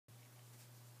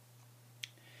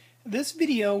This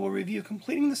video will review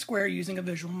completing the square using a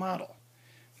visual model.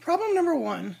 Problem number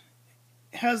 1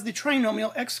 has the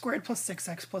trinomial x squared plus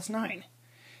 6x plus 9.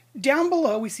 Down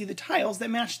below we see the tiles that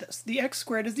match this. The x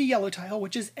squared is the yellow tile,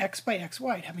 which is x by x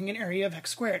wide, having an area of x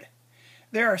squared.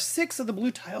 There are 6 of the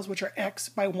blue tiles, which are x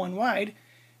by 1 wide,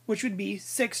 which would be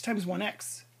 6 times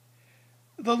 1x.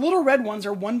 The little red ones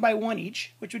are 1 by 1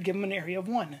 each, which would give them an area of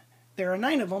 1. There are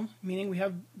 9 of them, meaning we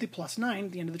have the plus 9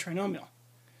 at the end of the trinomial.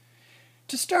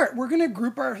 To start, we're going to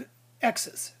group our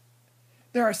x's.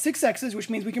 There are 6 x's, which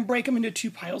means we can break them into 2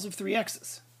 piles of 3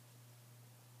 x's.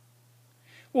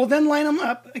 We'll then line them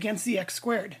up against the x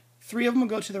squared. 3 of them will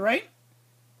go to the right,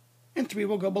 and 3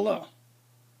 will go below.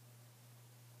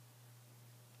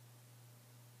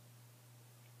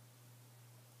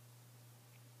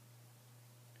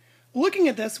 Looking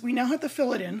at this, we now have to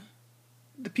fill it in,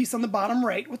 the piece on the bottom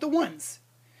right, with the 1s.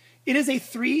 It is a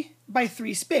 3 by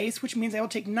 3 space, which means I will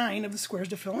take 9 of the squares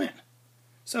to fill in.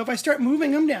 So if I start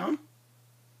moving them down,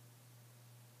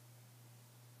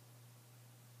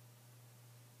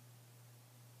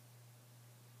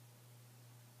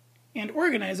 and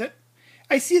organize it,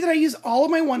 I see that I use all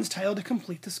of my 1s tile to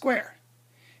complete the square.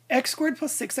 X squared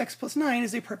plus 6x plus 9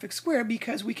 is a perfect square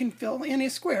because we can fill in a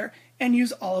square and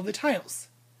use all of the tiles.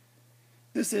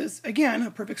 This is, again, a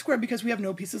perfect square because we have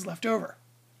no pieces left over.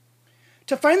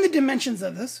 To find the dimensions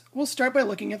of this, we'll start by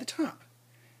looking at the top.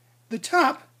 The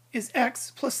top is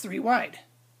x plus 3 wide.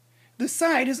 The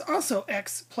side is also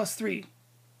x plus 3.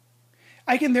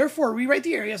 I can therefore rewrite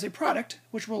the area as a product,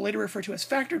 which we'll later refer to as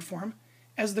factored form,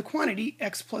 as the quantity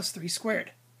x plus 3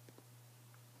 squared.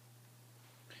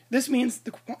 This means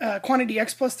the quantity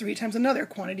x plus 3 times another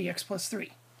quantity x plus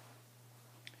 3.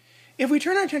 If we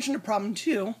turn our attention to problem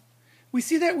 2, we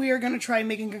see that we are going to try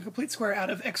making a complete square out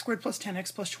of x squared plus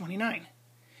 10x plus 29.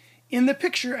 In the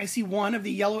picture, I see 1 of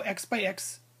the yellow x by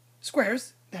x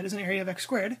squares, that is an area of x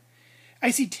squared.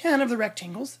 I see 10 of the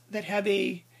rectangles that have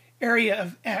an area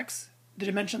of x, the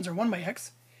dimensions are 1 by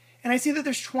x, and I see that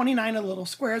there's 29 of the little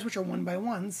squares, which are 1 by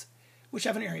 1s, which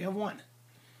have an area of 1.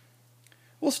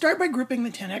 We'll start by grouping the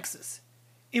 10x's.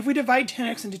 If we divide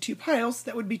 10x into 2 piles,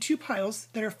 that would be 2 piles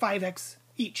that are 5x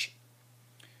each.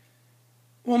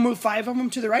 We'll move 5 of them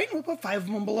to the right, and we'll put 5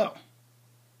 of them below.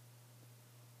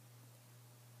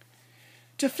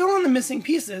 To fill in the missing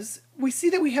pieces, we see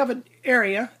that we have an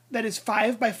area that is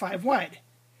 5 by 5 wide.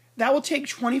 That will take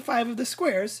 25 of the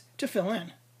squares to fill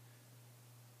in.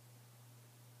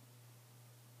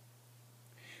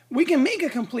 We can make a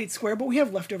complete square, but we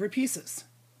have leftover pieces.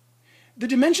 The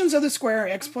dimensions of the square are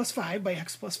x plus 5 by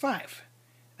x plus 5.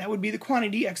 That would be the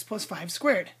quantity x plus 5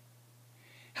 squared.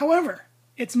 However,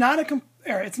 it's not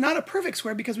a perfect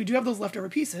square because we do have those leftover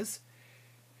pieces,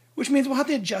 which means we'll have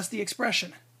to adjust the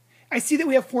expression. I see that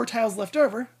we have 4 tiles left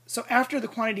over, so after the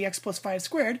quantity x plus 5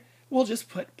 squared, we'll just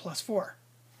put plus 4.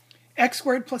 X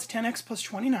squared plus 10x plus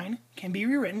 29 can be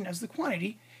rewritten as the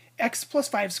quantity x plus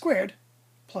 5 squared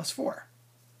plus 4.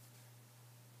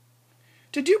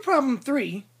 To do problem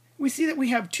 3, we see that we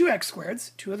have 2x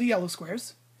squareds, 2 of the yellow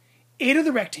squares, 8 of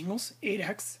the rectangles,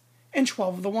 8x, and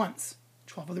 12 of the 1s,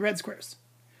 12 of the red squares.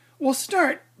 We'll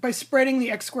start by spreading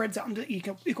the x squareds out into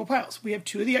equal piles. We have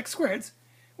 2 of the x squareds,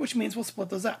 which means we'll split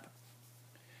those up.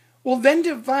 We'll then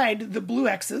divide the blue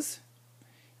x's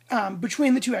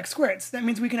between the 2 x squareds. That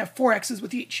means we can have 4 x's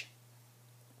with each.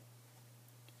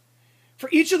 For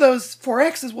each of those 4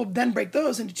 x's, we'll then break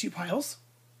those into 2 piles,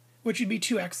 which would be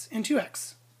 2x and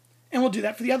 2x. And we'll do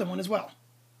that for the other one as well.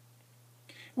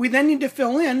 We then need to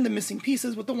fill in the missing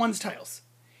pieces with the 1s tiles.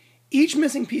 Each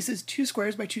missing piece is 2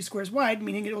 squares by 2 squares wide,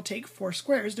 meaning it will take 4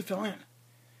 squares to fill in.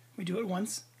 We do it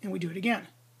once, and we do it again.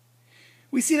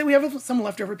 We see that we have some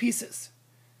leftover pieces.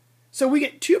 So we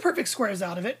get 2 perfect squares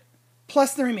out of it,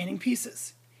 plus the remaining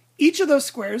pieces. Each of those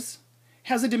squares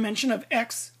has a dimension of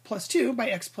x plus 2 by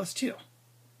x plus 2,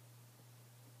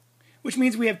 which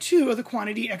means we have 2 of the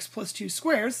quantity x plus 2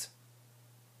 squares,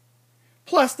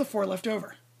 plus the 4 left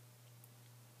over.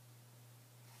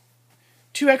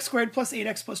 2x squared plus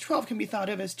 8x plus 12 can be thought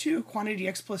of as 2 quantity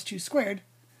x plus 2 squared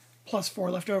plus 4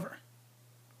 left over.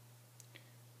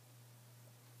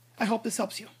 I hope this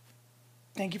helps you.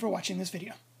 Thank you for watching this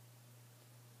video.